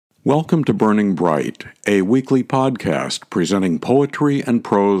Welcome to Burning Bright, a weekly podcast presenting poetry and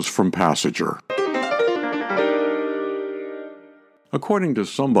prose from Passenger. According to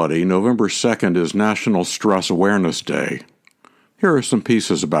somebody, November 2nd is National Stress Awareness Day. Here are some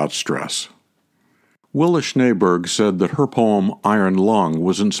pieces about stress. Willa Schneberg said that her poem Iron Lung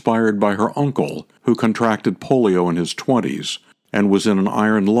was inspired by her uncle, who contracted polio in his 20s and was in an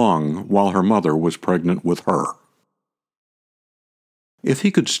iron lung while her mother was pregnant with her. If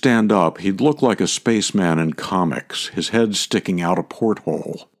he could stand up, he'd look like a spaceman in comics, his head sticking out a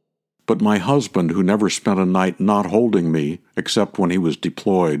porthole. But my husband, who never spent a night not holding me, except when he was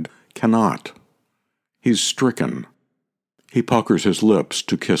deployed, cannot. He's stricken. He puckers his lips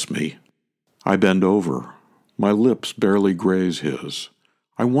to kiss me. I bend over. My lips barely graze his.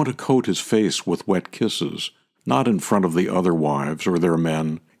 I want to coat his face with wet kisses, not in front of the other wives or their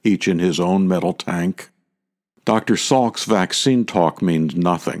men, each in his own metal tank. Dr. Salk's vaccine talk means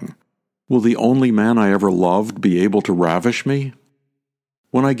nothing. Will the only man I ever loved be able to ravish me?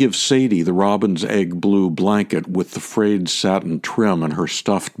 When I give Sadie the robin's egg blue blanket with the frayed satin trim and her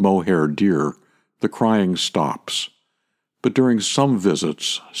stuffed mohair deer, the crying stops. But during some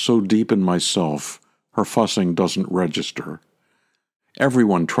visits, so deep in myself, her fussing doesn't register.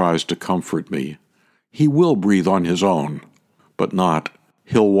 Everyone tries to comfort me. He will breathe on his own, but not,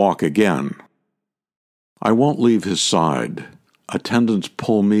 he'll walk again. I won't leave his side. Attendants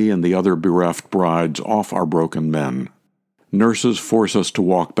pull me and the other bereft brides off our broken men. Nurses force us to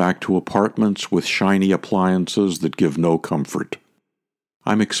walk back to apartments with shiny appliances that give no comfort.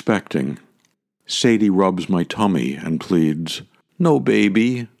 I'm expecting. Sadie rubs my tummy and pleads, "No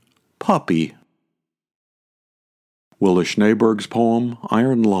baby, puppy." Willa Schneberg's poem,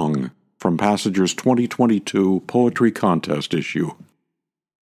 Iron Lung, from Passenger's 2022 Poetry Contest issue.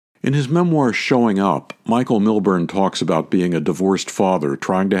 In his memoir Showing Up, Michael Milburn talks about being a divorced father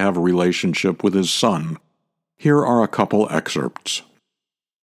trying to have a relationship with his son. Here are a couple excerpts.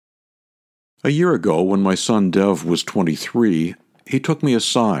 A year ago, when my son Dev was 23, he took me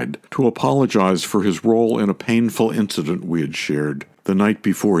aside to apologize for his role in a painful incident we had shared the night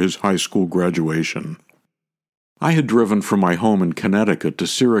before his high school graduation. I had driven from my home in Connecticut to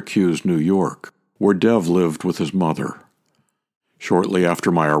Syracuse, New York, where Dev lived with his mother. Shortly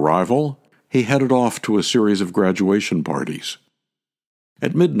after my arrival, he headed off to a series of graduation parties.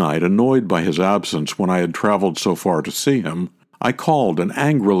 At midnight, annoyed by his absence when I had traveled so far to see him, I called and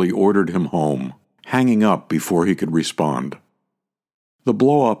angrily ordered him home, hanging up before he could respond. The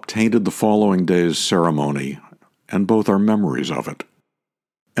blow-up tainted the following day's ceremony, and both our memories of it.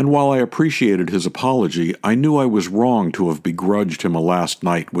 And while I appreciated his apology, I knew I was wrong to have begrudged him a last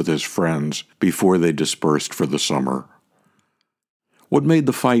night with his friends before they dispersed for the summer. What made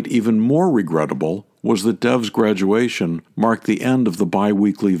the fight even more regrettable was that Dev's graduation marked the end of the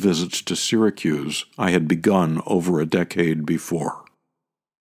bi-weekly visits to Syracuse I had begun over a decade before.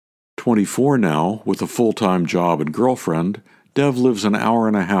 24 now, with a full-time job and girlfriend, Dev lives an hour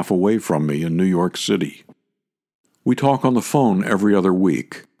and a half away from me in New York City. We talk on the phone every other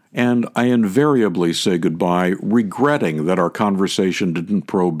week, and I invariably say goodbye regretting that our conversation didn't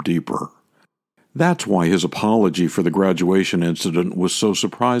probe deeper. That's why his apology for the graduation incident was so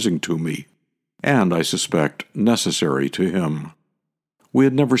surprising to me, and, I suspect, necessary to him. We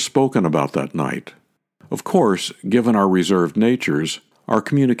had never spoken about that night. Of course, given our reserved natures, our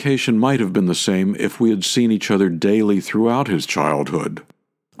communication might have been the same if we had seen each other daily throughout his childhood.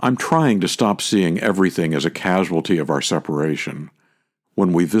 I'm trying to stop seeing everything as a casualty of our separation.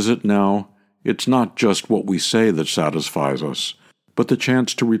 When we visit now, it's not just what we say that satisfies us, but the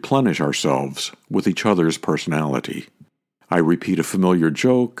chance to replenish ourselves with each other's personality. I repeat a familiar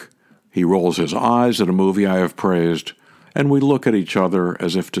joke, he rolls his eyes at a movie I have praised, and we look at each other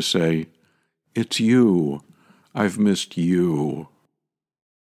as if to say, "It's you. I've missed you."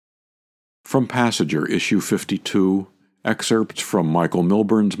 From Passenger, Issue 52, excerpts from Michael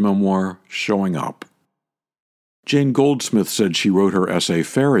Milburn's memoir, Showing Up. Jane Goldsmith said she wrote her essay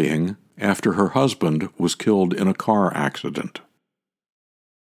Ferrying after her husband was killed in a car accident.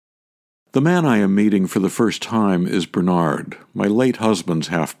 The man I am meeting for the first time is Bernard, my late husband's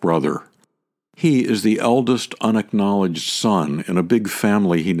half-brother. He is the eldest unacknowledged son in a big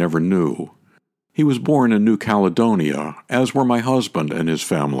family he never knew. He was born in New Caledonia, as were my husband and his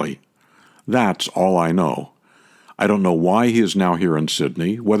family. That's all I know. I don't know why he is now here in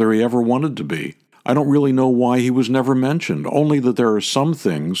Sydney, whether he ever wanted to be. I don't really know why he was never mentioned, only that there are some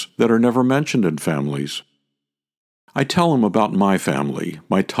things that are never mentioned in families. I tell him about my family,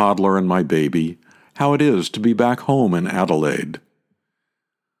 my toddler and my baby, how it is to be back home in Adelaide.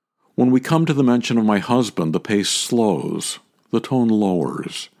 When we come to the mention of my husband, the pace slows, the tone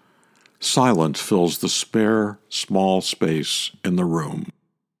lowers. Silence fills the spare, small space in the room.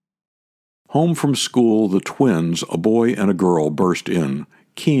 Home from school, the twins, a boy and a girl, burst in,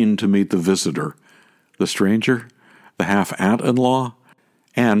 keen to meet the visitor, the stranger, the half-aunt-in-law,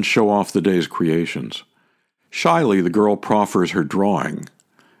 and show off the day's creations. Shyly, the girl proffers her drawing.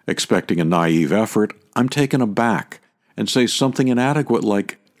 Expecting a naive effort, I'm taken aback and say something inadequate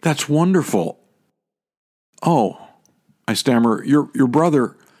like, "That's wonderful." "Oh," I stammer, your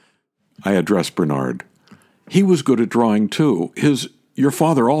brother—" I address Bernard. "He was good at drawing, too. Your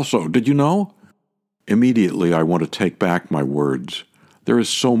father also. Did you know?" Immediately, I want to take back my words. There is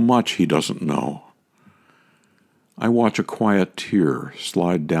so much he doesn't know. I watch a quiet tear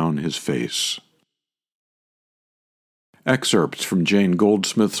slide down his face. Excerpts from Jane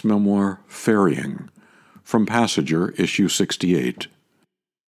Goldsmith's memoir, Ferrying, from Passenger, issue 68.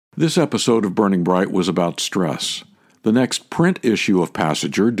 This episode of Burning Bright was about stress. The next print issue of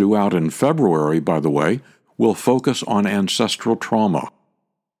Passenger, due out in February, by the way, will focus on ancestral trauma.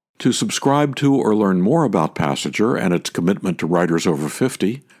 To subscribe to or learn more about Passenger and its commitment to writers over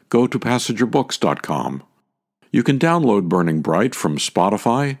 50, go to PassengerBooks.com. You can download Burning Bright from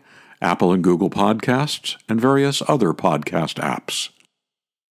Spotify, Apple and Google Podcasts, and various other podcast apps.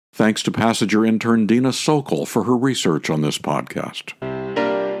 Thanks to Passenger intern Dina Sokol for her research on this podcast.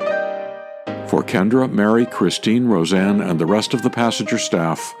 For Kendra, Mary, Christine, Roseanne, and the rest of the Passenger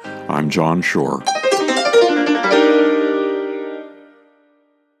staff, I'm John Shore.